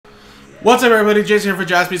What's up, everybody? Jason here for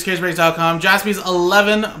JaspysCaseBreaks.com. Jaspy's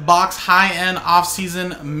 11-box high-end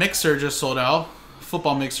off-season mixer just sold out.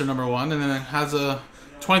 Football mixer #1. And then it has a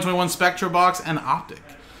 2021 Spectra box and Optic.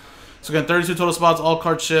 So again, 32 total spots, all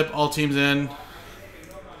cards ship, all teams in.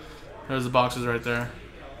 There's the boxes right there.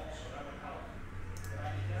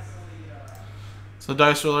 So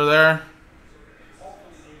dice roller there.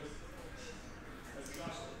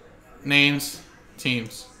 Names,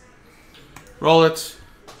 teams. Roll it.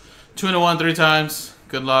 2 and a 1 3 times.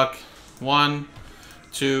 Good luck. 1,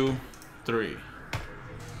 2, 3.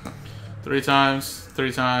 3 times.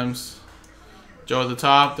 3 times. Joe at the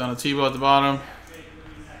top. Down to Tebow at the bottom.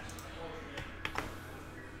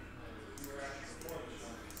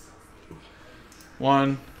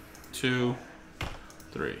 One, 2,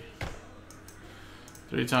 3.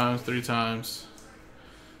 3 times. 3 times.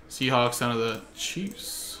 Seahawks down to the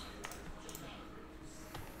Chiefs.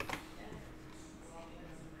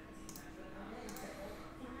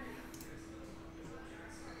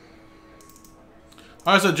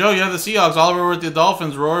 All right, so Joe, you have the Seahawks, Oliver with the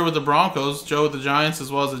Dolphins, Rory with the Broncos, Joe with the Giants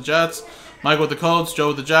as well as the Jets, Mike with the Colts, Joe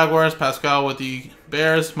with the Jaguars, Pascal with the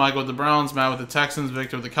Bears, Mike with the Browns, Matt with the Texans,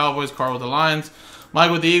 Victor with the Cowboys, Carl with the Lions, Mike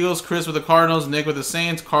with the Eagles, Chris with the Cardinals, Nick with the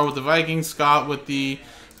Saints, Carl with the Vikings, Scott with the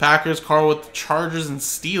Packers, Carl with the Chargers and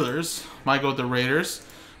Steelers, Mike with the Raiders,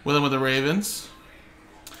 William with the Ravens,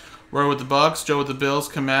 Rory with the Bucks, Joe with the Bills,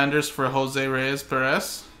 Commanders for Jose Reyes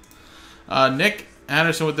Perez, Nick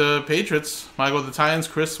Anderson with the Patriots, Michael with the Titans,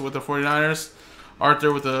 Chris with the 49ers,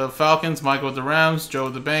 Arthur with the Falcons, Michael with the Rams, Joe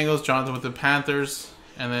with the Bengals, Jonathan with the Panthers,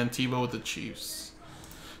 and then Tebow with the Chiefs.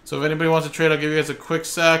 So if anybody wants to trade, I'll give you guys a quick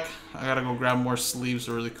sec. I gotta go grab more sleeves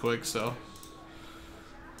really quick, so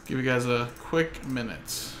give you guys a quick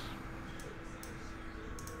minute.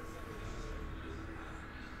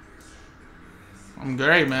 I'm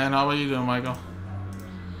great, man. How about you doing, Michael?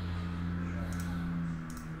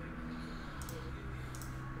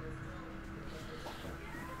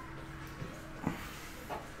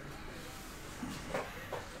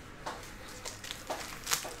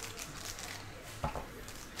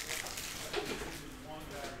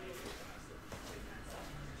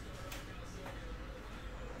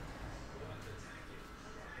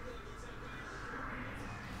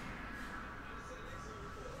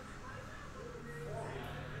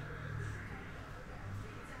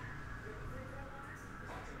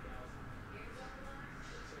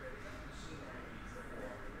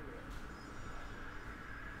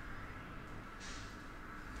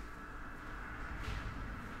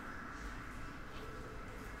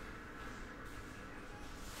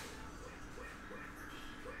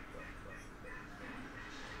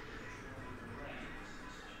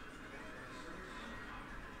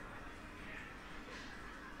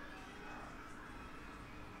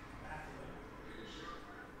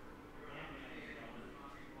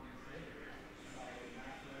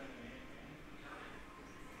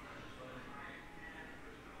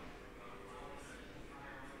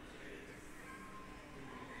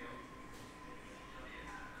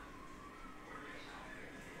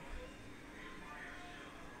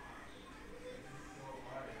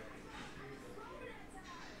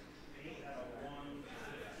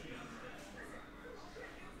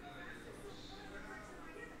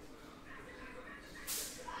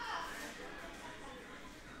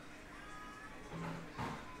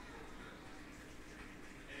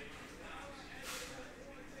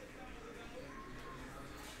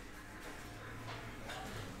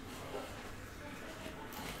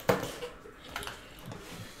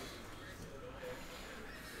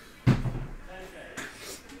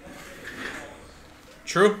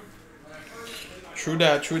 True. True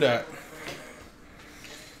that, true that.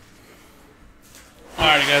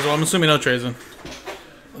 Alrighty, guys. Well, I'm assuming no trades in.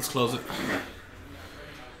 Let's close it.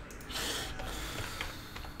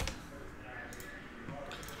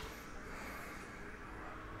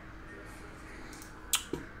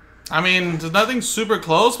 I mean, there's nothing super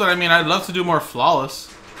close, but I mean, I'd love to do more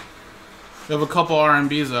flawless. We have a couple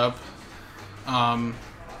R&Bs up.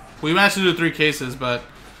 We managed to do 3 cases, but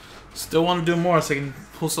still want to do more so I can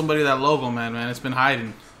pull somebody that logo, man. It's been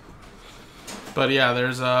hiding. But yeah,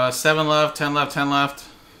 there's 7 left, 10 left, 10 left.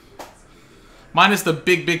 Minus the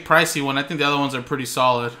big pricey one. I think the other ones are pretty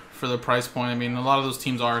solid for the price point. I mean, a lot of those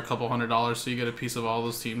teams are a couple $100, so you get a piece of all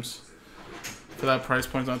those teams. For that price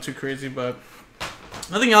point, it's not too crazy, but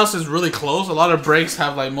nothing else is really close. A lot of breaks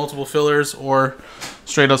have like multiple fillers or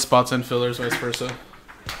straight up spots and fillers, vice versa.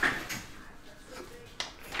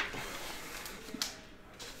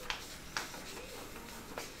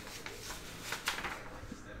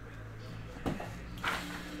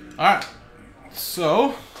 Alright,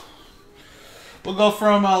 so We'll go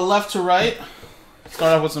from left to right.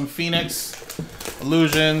 Start off with some Phoenix,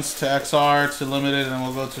 Illusions to XR to Limited, and then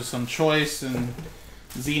we'll go to some Choice and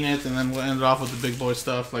Zenith, and then we'll end it off with the big boy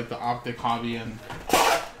stuff like the Optic Hobby and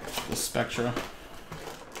the Spectra.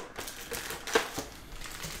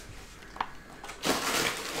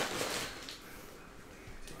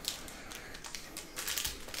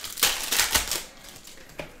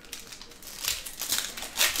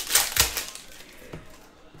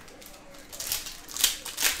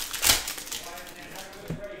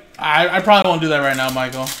 I probably won't do that right now,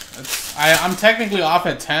 Michael. I'm technically off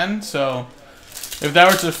at 10, so if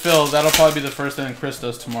that were to fill, that'll probably be the first thing Chris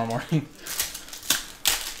does tomorrow morning.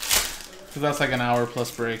 Because that's like an hour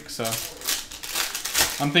plus break, so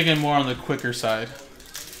I'm thinking more on the quicker side.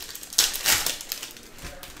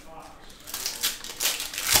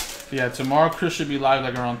 But yeah, tomorrow Chris should be live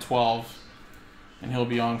like around 12, and he'll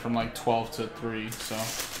be on from like 12 to 3. So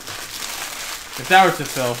if that were to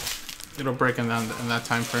fill, it'll break in that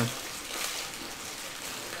time frame.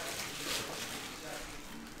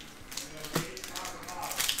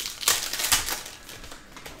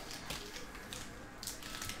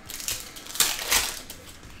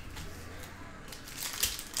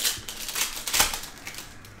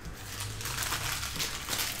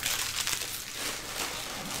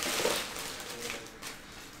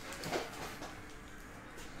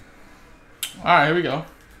 All right, here we go.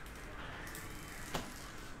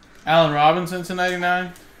 Allen Robinson to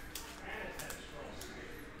 99.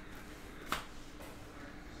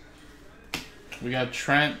 We got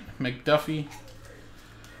Trent McDuffie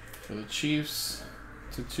for the Chiefs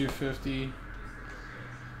to 250.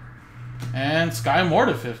 And Sky Moore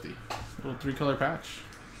to 50. Little 3-color patch.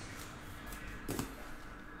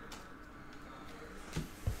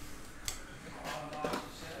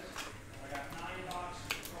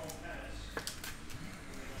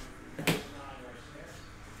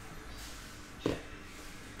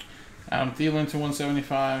 Adam Thielen to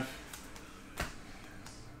 175.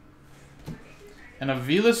 And a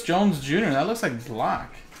Velus Jones Jr. That looks like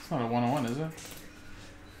black. It's not a 101, is it?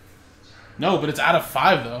 No, but it's out of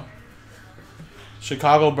 5, though.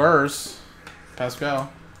 Chicago Bears.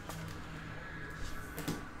 Pascal.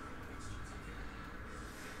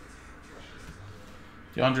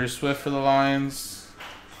 DeAndre Swift for the Lions.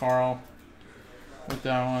 Carl with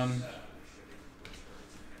that one.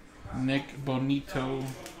 Nick Bonito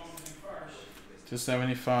to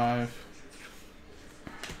 75.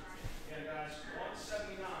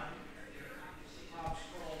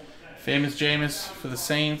 Famous Jameis for the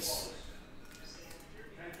Saints.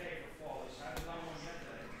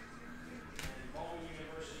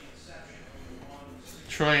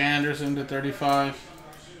 Troy Anderson to 35.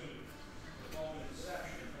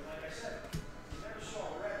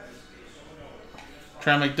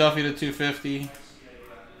 Trent McDuffie to 250.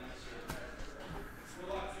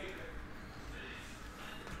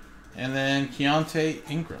 And then Keontae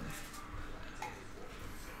Ingram.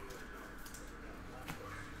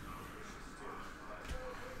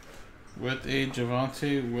 With a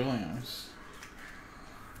Javonte Williams.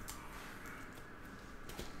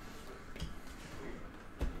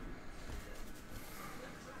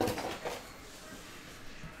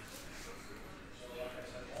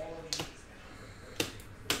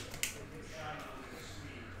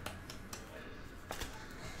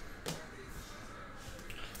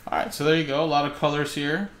 Alright, so there you go. A lot of colors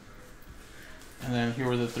here. And then here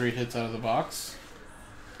were the 3 hits out of the box.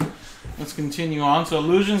 Let's continue on. So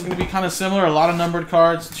Illusion is going to be kind of similar. A lot of numbered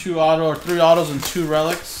cards, 3 autos and 2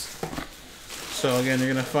 relics. So again,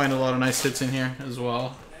 you're going to find a lot of nice hits in here as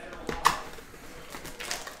well.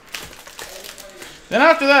 Then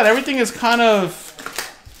after that, everything is kind of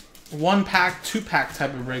 1-pack, 2-pack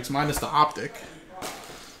type of breaks, minus the Optic.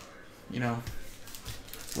 You know,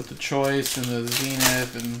 with the Choice and the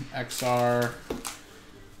Zenith and XR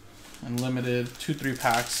and Limited, 2-3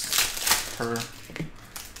 packs per.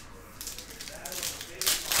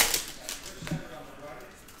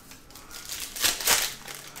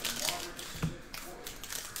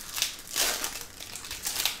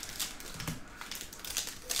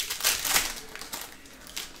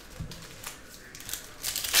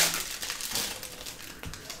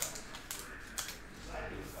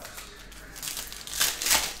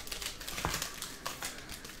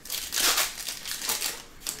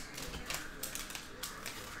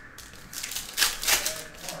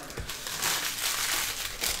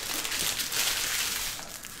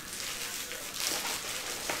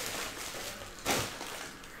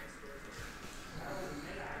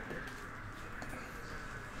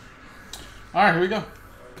 All right, here we go.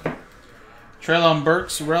 Treylon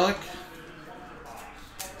Burks relic.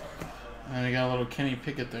 And we got a little Kenny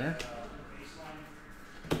Pickett there.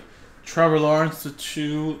 Trevor Lawrence to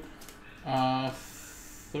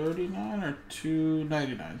 239 or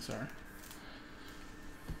 299, sorry.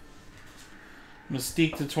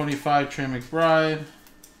 Mystique to 25, Trey McBride.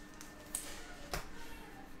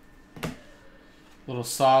 Little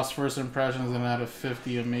Sauce, first impressions, and out of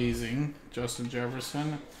 50, amazing. Justin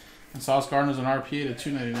Jefferson. And Sauce Gardner's an RPA to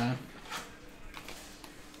 299.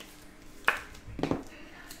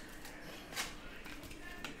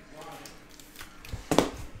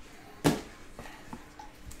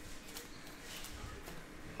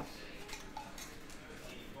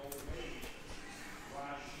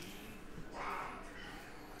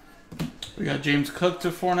 We got James Cook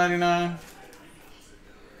to 499.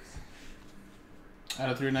 Out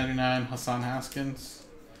of 399, Hassan Haskins.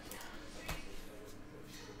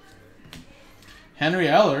 Henry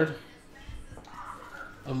Ellard,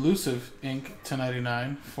 Elusive Ink to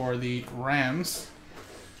 99 for the Rams.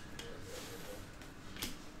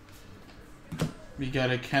 We got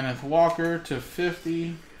a Kenneth Walker to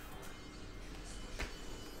 50.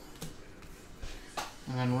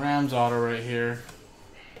 And then Rams auto right here.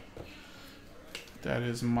 That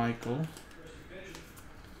is Michael.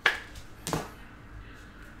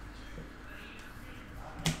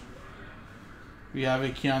 We have a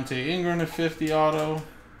Keontae Ingram to 50 auto.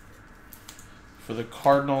 For the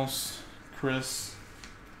Cardinals, Chris.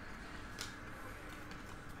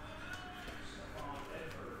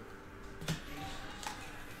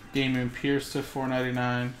 Damian Pierce to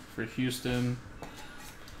 499 for Houston.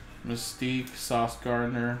 Mystique, Sauce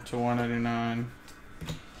Gardner to 199.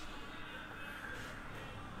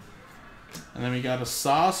 And then we got a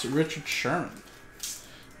Sauce, Richard Sherman.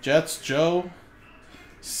 Jets, Joe.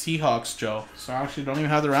 Seahawks, Joe. So I actually don't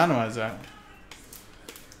even have to randomize that.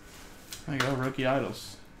 There you go, Rookie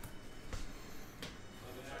Idols.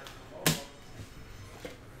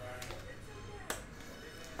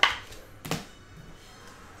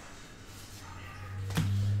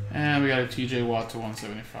 And we got a TJ Watt to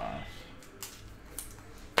 175.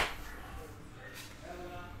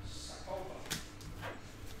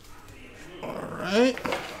 Alright.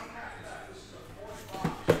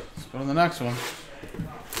 Let's go to the next one.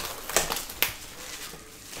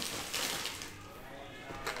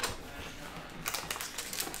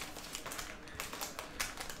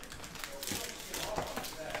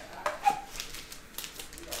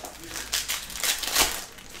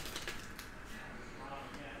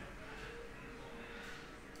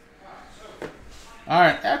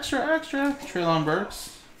 Alright, extra. Treylon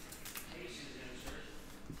Burks.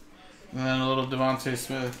 And then a little Devontae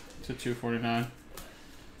Smith to 249.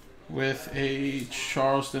 With a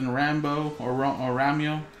Charleston Rambo, or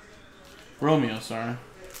Romeo. Romeo, sorry.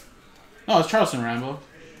 No, it's Charleston Rambo.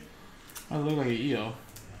 Oh, it looked like an EO.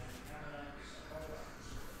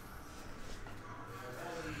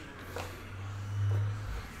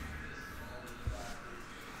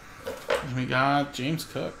 And we got James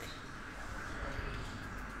Cook.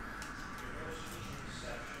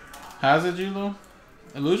 Has it, Julo?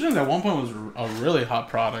 Illusions at one point was a really hot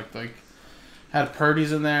product. Like, had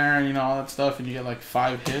Purdy's in there and, you know, all that stuff, and you get like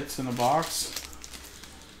 5 hits in a box.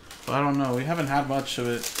 But I don't know. We haven't had much of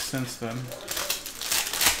it since then.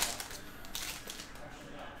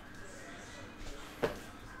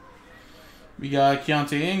 We got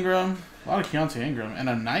Keontae Ingram. A lot of Keontae Ingram. And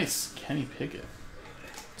a nice Kenny Pickett.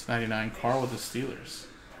 It's 99. Carl with the Steelers.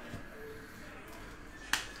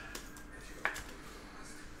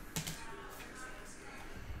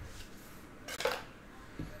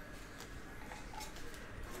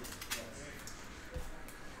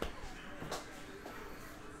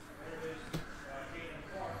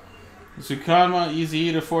 Zuccarello,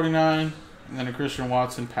 Easy to 49, and then a Christian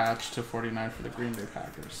Watson patch to 49 for the Green Bay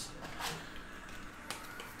Packers.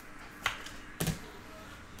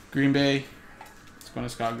 Green Bay, it's going to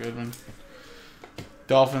Scott Goodwin.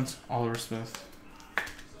 Dolphins, Oliver Smith.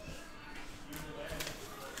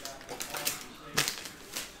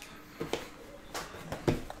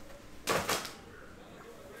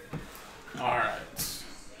 All right, let's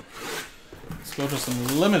go to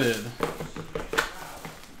some limited.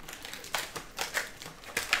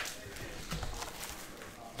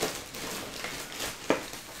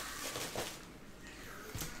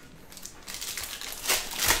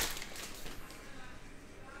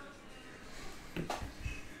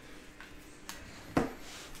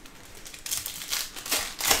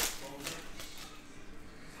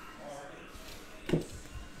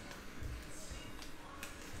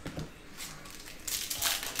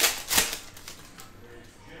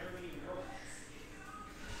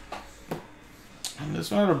 This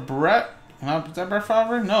one to Brett Is that Brett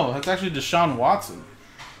Favre? No, that's actually Deshaun Watson.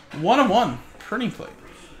 1-of-1 printing plate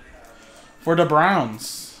for the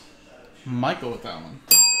Browns. Michael with that one.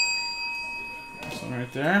 This one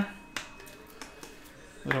right there.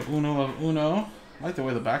 Little Uno of Uno. I like the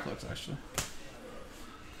way the back looks, actually.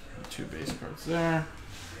 2 base cards there.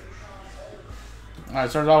 Alright,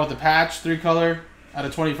 started off with the patch, 3 color out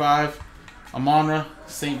of 25. Amonra,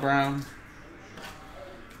 St. Brown.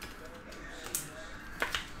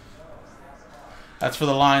 That's for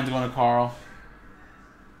the Lions going to Carl.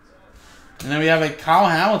 And then we have a Kyle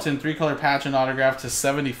Hamilton 3 color patch and autograph to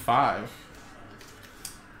 75.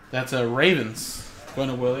 That's a Ravens going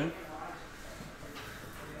to William.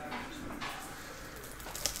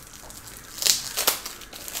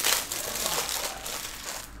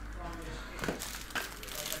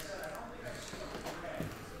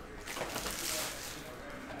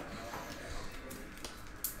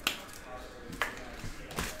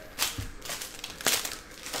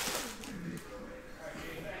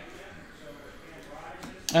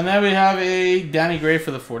 And then we have a Danny Gray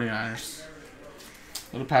for the 49ers.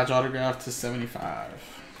 Little patch autograph to 75.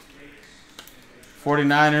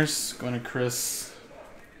 49ers going to Chris.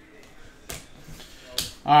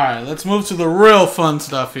 Alright, let's move to the real fun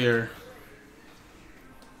stuff here.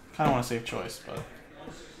 Kind of want to save choice, but...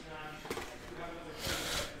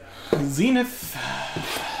 Zenith.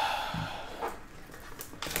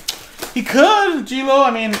 He could, G-Lo.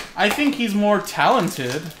 I mean, I think he's more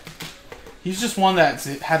talented. He's just one that's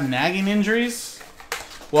had nagging injuries.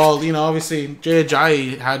 Well, you know, obviously, Jay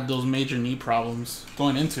Ajayi had those major knee problems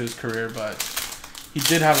going into his career, but he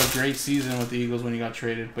did have a great season with the Eagles when he got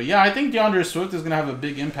traded. But yeah, I think DeAndre Swift is going to have a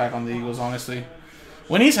big impact on the Eagles, honestly.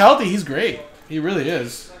 When he's healthy, he's great. He really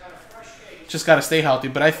is. Just got to stay healthy.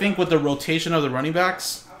 But I think with the rotation of the running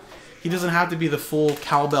backs, he doesn't have to be the full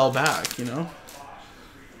cowbell back, you know?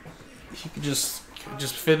 He could just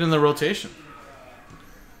fit in the rotation.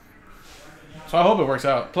 So I hope it works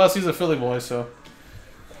out. Plus, he's a Philly boy, so.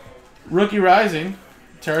 Rookie Rising,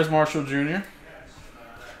 Terrace Marshall Jr.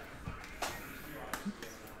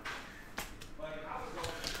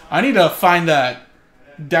 I need to find that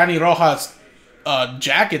Danny Rojas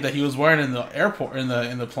jacket that he was wearing in the airport, in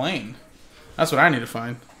the plane. That's what I need to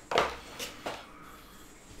find.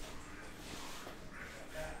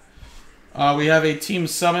 We have a Team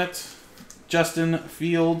Summit, Justin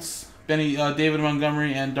Fields, David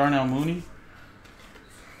Montgomery, and Darnell Mooney.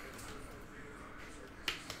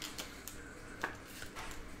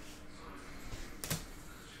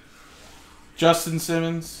 Justin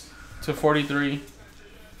Simmons to 43.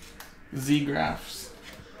 Z-Graphs.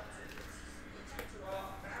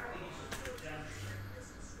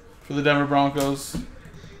 For the Denver Broncos.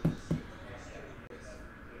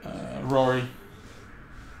 Rory.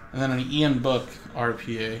 And then an Ian Book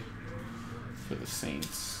RPA for the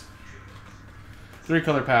Saints. 3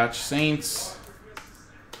 color patch. Saints.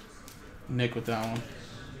 Nick with that one.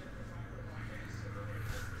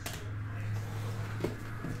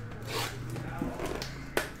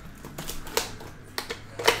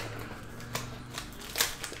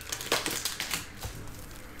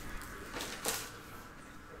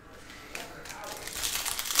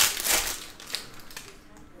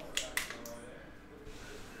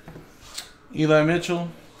 Eli Mitchell.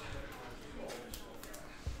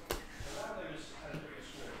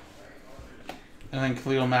 And then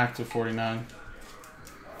Khalil Mack to 49.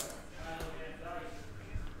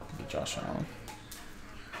 Josh Allen.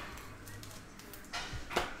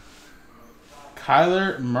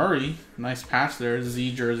 Kyler Murray. Nice patch there.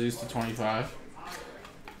 Z jerseys to 25.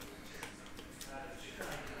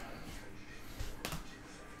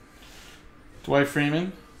 Dwight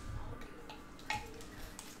Freeman.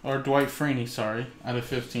 Or Dwight Freeney, sorry, out of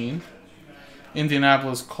 15.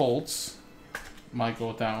 Indianapolis Colts. Michael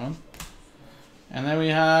with that one. And then we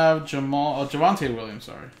have Javonte Williams,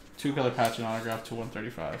 sorry. 2 color patch and autograph to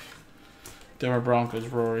 135. Denver Broncos,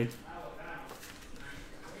 Rory.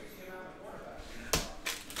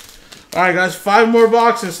 Alright guys, 5 more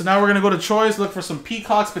boxes. So now we're going to go to Choice, look for some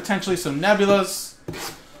Peacocks, potentially some Nebulas.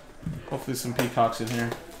 Hopefully some Peacocks in here.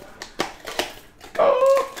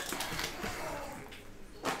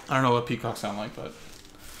 I don't know what peacocks sound like, but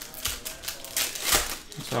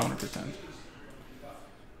that's what I want to pretend.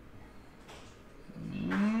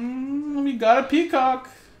 We got a peacock.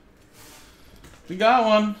 We got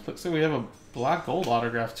one. Looks like we have a black gold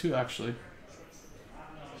autograph too, actually.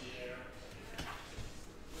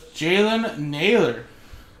 Jalen Naylor.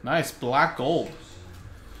 Nice, black gold.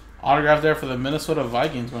 Autograph there for the Minnesota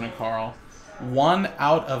Vikings going to Carl. 1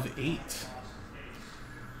 out of 8.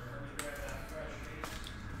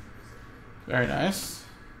 Very nice.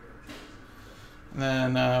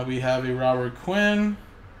 And then we have a Robert Quinn,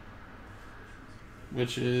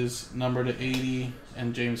 which is numbered to 80,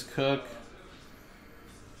 and James Cook.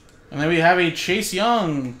 And then we have a Chase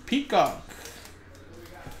Young Peacock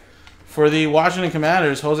for the Washington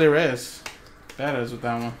Commanders, Jose Reyes. That is with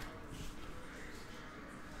that one.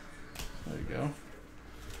 There you go.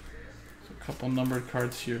 So a couple numbered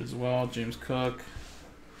cards here as well. James Cook.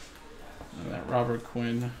 And that Robert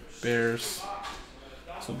Quinn, Bears.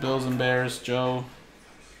 So Bills and Bears, Joe.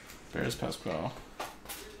 Bears, Pascal.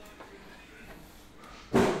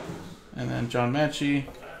 And then John Mechie,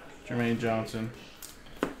 Jermaine Johnson.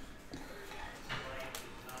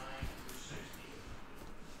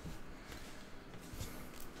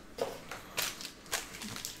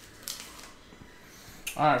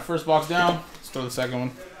 All right, first box down. Let's throw the second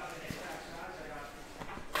one.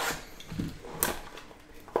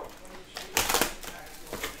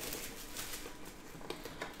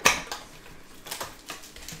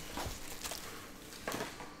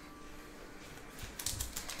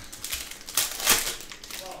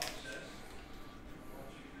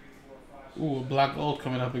 Ooh, black gold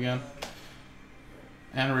coming up again.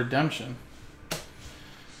 And redemption.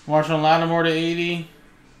 Marshall Lattimore to 80.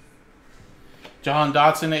 Jahan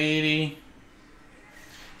Dotson to 80.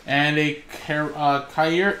 And a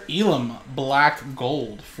Kaiir Elam black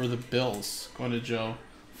gold for the Bills. Going to Joe.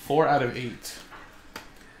 4 out of 8.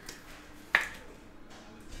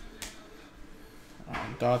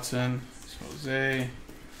 Dotson, Jose,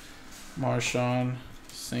 Marshawn,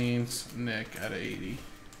 Saints, Nick out of 80.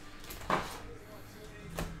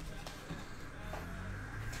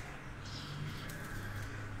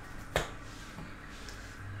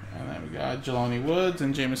 And then we got Jelani Woods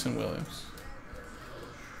and Jamison Williams.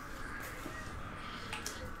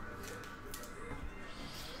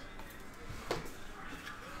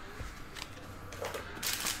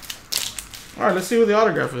 All right, let's see what the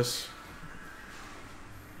autograph is.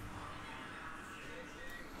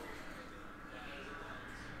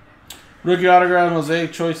 Rookie autograph,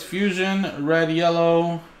 Mosaic Choice Fusion, red,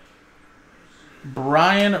 yellow,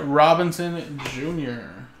 Brian Robinson Jr.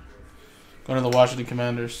 Going to the Washington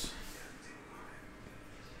Commanders.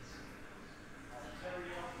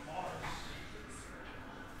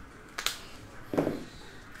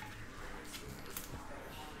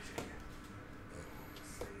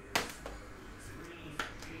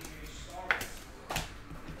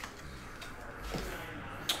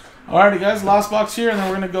 Alrighty guys, last box here, and then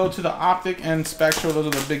we're going to go to the Optic and Spectral. Those are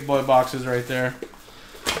the big boy boxes right there.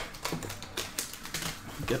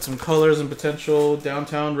 Get some colors and potential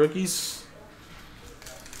downtown rookies.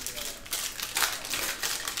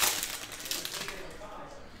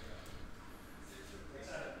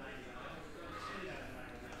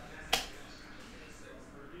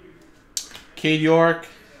 Cade York,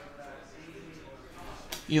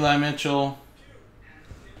 Eli Mitchell.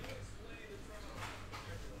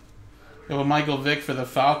 We have a Michael Vick for the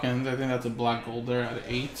Falcons. I think that's a black gold there at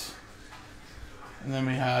 8. And then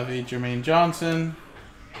we have a Jermaine Johnson,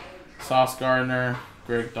 Sauce Gardner,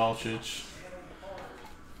 Greg Dulcich.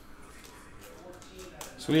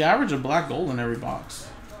 So we average a black gold in every box.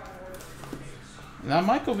 And that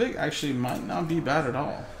Michael Vick actually might not be bad at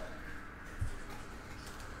all.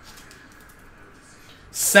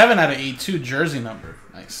 7 out of 8, 2 jersey number.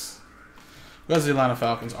 Nice. Who has the Atlanta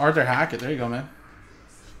Falcons? Arthur Hackett. There you go, man.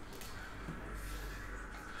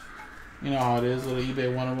 You know how it is, little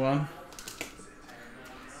eBay 101.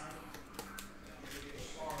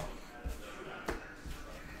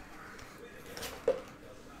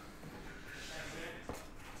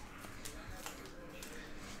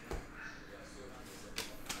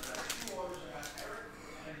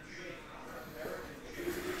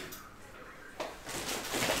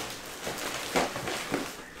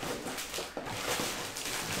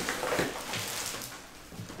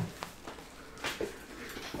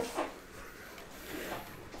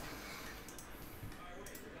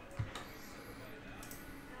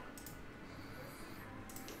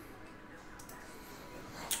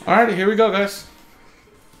 Alrighty, here we go, guys.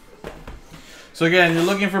 So again, you're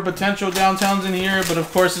looking for potential downtowns in here, but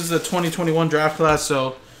of course this is a 2021 draft class,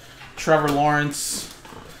 so Trevor Lawrence,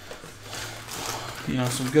 you know,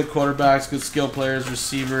 some good quarterbacks, good skill players,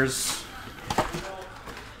 receivers,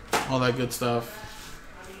 all that good stuff.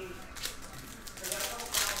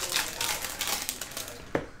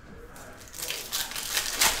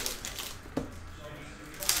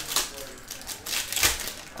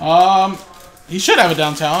 He should have a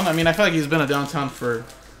downtown. I mean, I feel like he's been a downtown for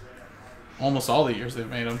almost all the years they've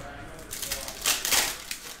made him.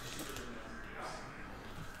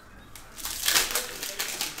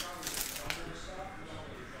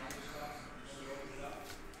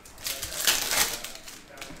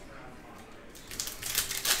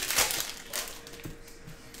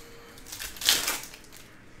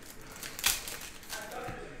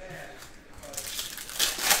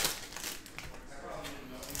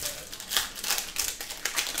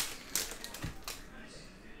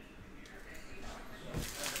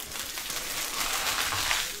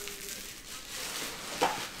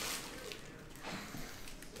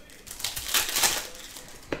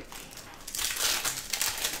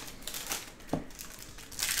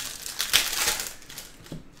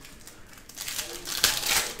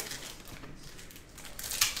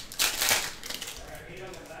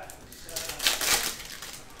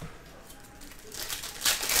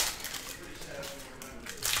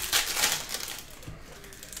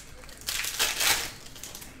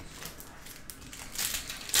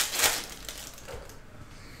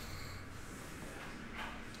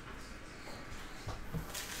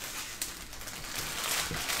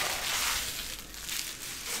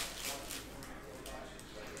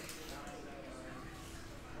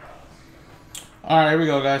 Alright, here we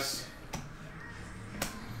go, guys.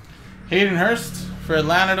 Hayden Hurst for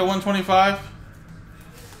Atlanta to 125.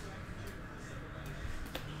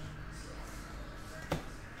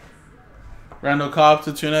 Randall Cobb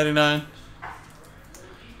to 299.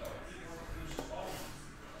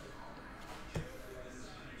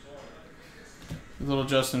 Little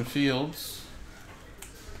Justin Fields.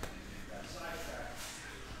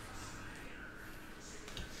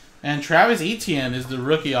 And Travis Etienne is the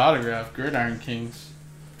rookie autograph, Gridiron Kings.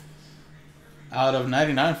 Out of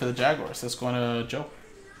 99 for the Jaguars. That's going to Joe.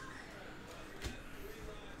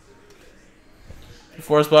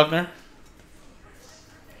 Forrest Buckner.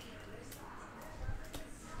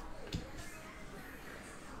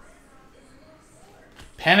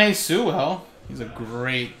 Penei Sewell. He's a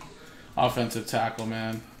great offensive tackle,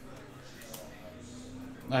 man.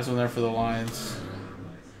 Nice one there for the Lions.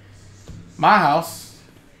 My house,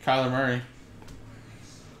 Kyler Murray.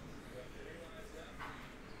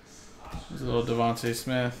 There's a little Devontae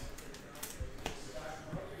Smith.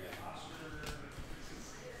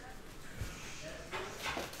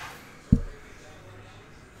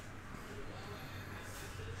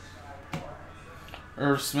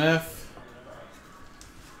 Irv Smith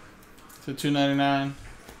to 299.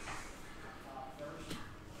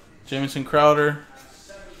 Jamison Crowder.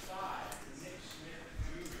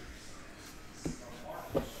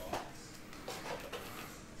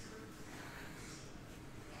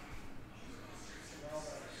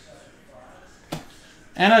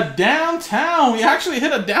 And a downtown. We actually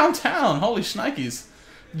hit a downtown. Holy shnikes.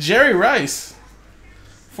 Jerry Rice.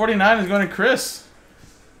 49 is going to Chris.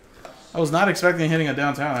 I was not expecting hitting a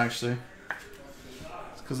downtown, actually.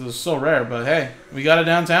 Because it was so rare. But hey, we got a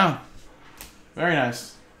downtown. Very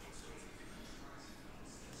nice.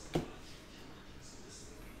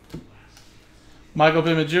 Michael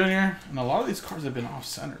Pittman Jr. And a lot of these cards have been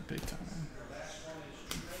off-center big time.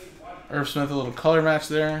 Irv Smith, a little color match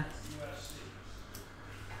there.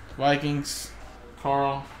 Vikings,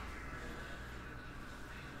 Carl.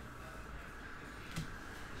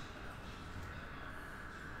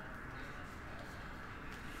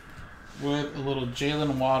 With a little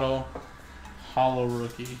Jalen Waddle, hollow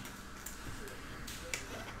rookie.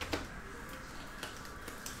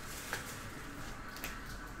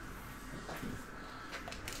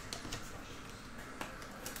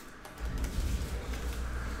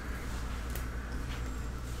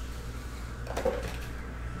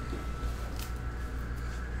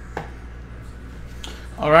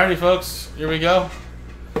 Alrighty, folks, here we go.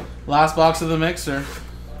 Last box of the mixer.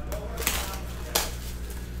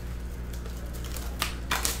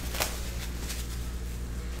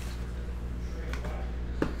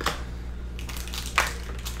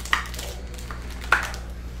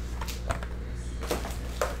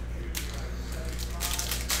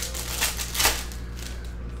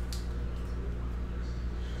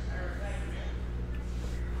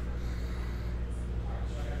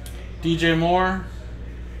 DJ Moore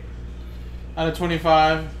out of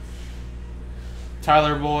 25.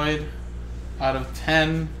 Tyler Boyd out of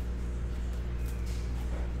 10.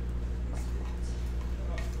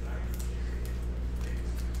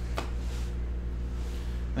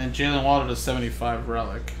 And Jalen Waddle to 75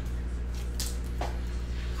 relic.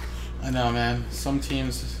 I know, man. Some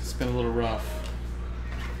teams, it's been a little rough.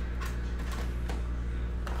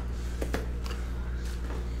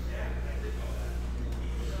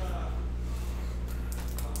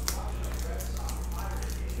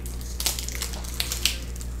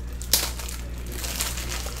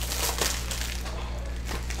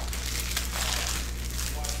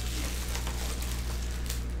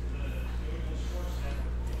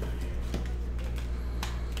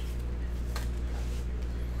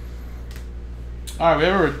 Alright, we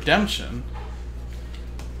have a redemption.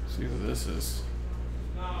 Let's see who this is.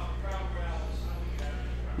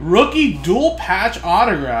 Rookie dual patch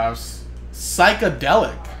autographs.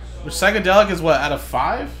 Psychedelic. Which Psychedelic is what, out of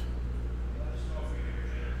 5?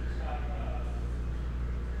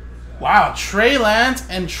 Wow, Trey Lance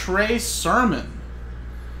and Trey Sermon.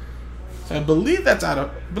 So I believe that's out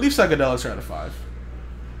of, I believe Psychedelics are out of 5.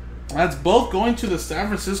 That's both going to the San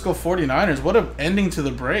Francisco 49ers. What an ending to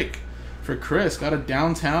the break for Chris. Got a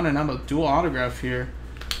downtown and I'm a dual autograph here.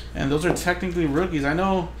 And those are technically rookies. I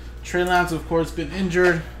know Trey Lance, of course, been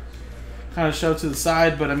injured. Kind of shoved to the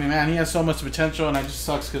side. But, I mean, man, he has so much potential. And it just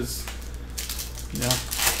sucks because, you know,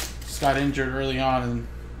 just got injured early on. And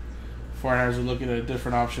 49ers are looking at a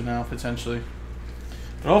different option now, potentially.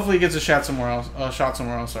 But hopefully he gets a shot somewhere else.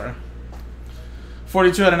 Sorry.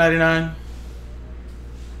 42 out of 99.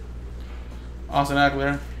 Austin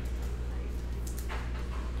Eckler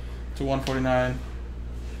to 149.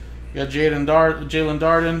 You got Jalen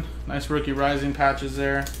Darden. Nice rookie rising patches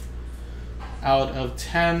there. Out of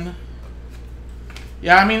 10.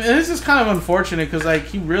 Yeah, I mean, this is kind of unfortunate because, like,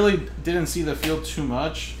 he really didn't see the field too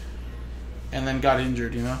much and then got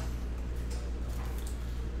injured, you know?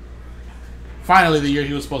 Finally, the year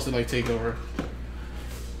he was supposed to, like, take over.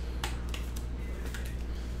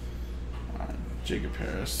 All right, Jacob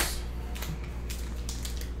Harris.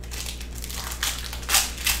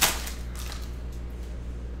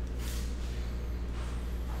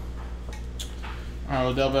 All right,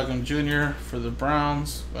 Odell Beckham Jr. for the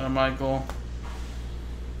Browns. Better Michael.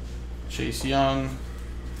 Chase Young.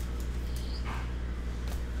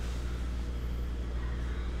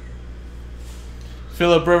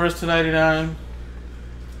 Phillip Rivers to 99.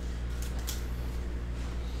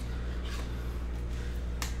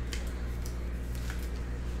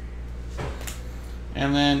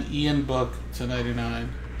 And then Ian Book to 99.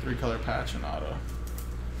 3-color patch and auto.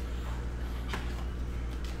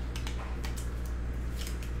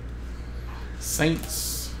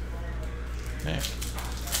 Saints. Okay.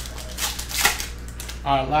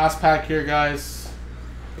 Alright, last pack here, guys.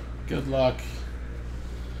 Good luck.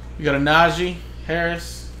 We got a Najee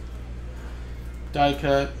Harris. Die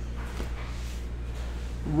cut.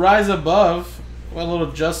 Rise above. What a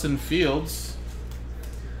little Justin Fields.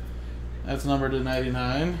 That's numbered to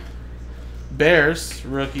 99. Bears,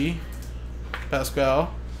 rookie.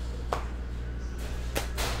 Pascal.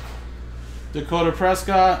 Dakota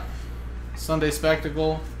Prescott. Sunday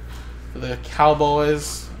Spectacle for the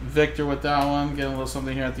Cowboys. Victor with that one. Getting a little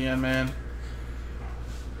something here at the end, man.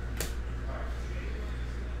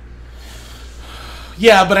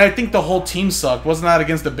 Yeah, but I think the whole team sucked. Wasn't that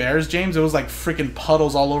against the Bears, James? It was like freaking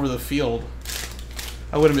puddles all over the field.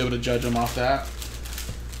 I wouldn't be able to judge them off that.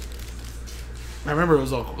 I remember it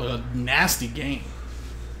was a nasty game.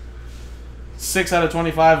 6 out of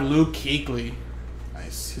 25, Luke Kuechly.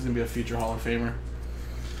 Nice. He's going to be a future Hall of Famer.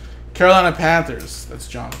 Carolina Panthers. That's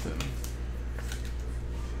Jonathan.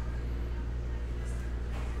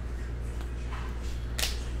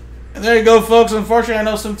 And there you go, folks. Unfortunately, I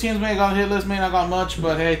know some teams may have got hit list, may not got much,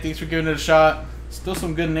 but hey, thanks for giving it a shot. Still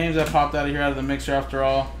some good names that popped out of here, out of the mixer after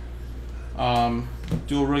all.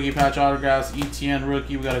 Dual rookie patch autographs. ETN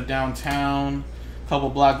rookie. We got a downtown. Couple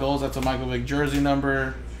black goals. That's a Michael Vick jersey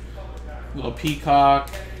number. Little peacock.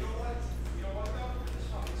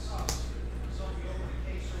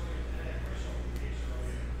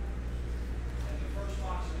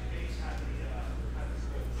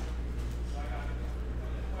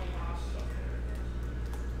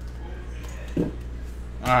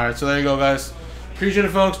 Alright, so there you go, guys. Appreciate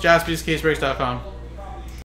it, folks. JaspysCaseBreaks.com.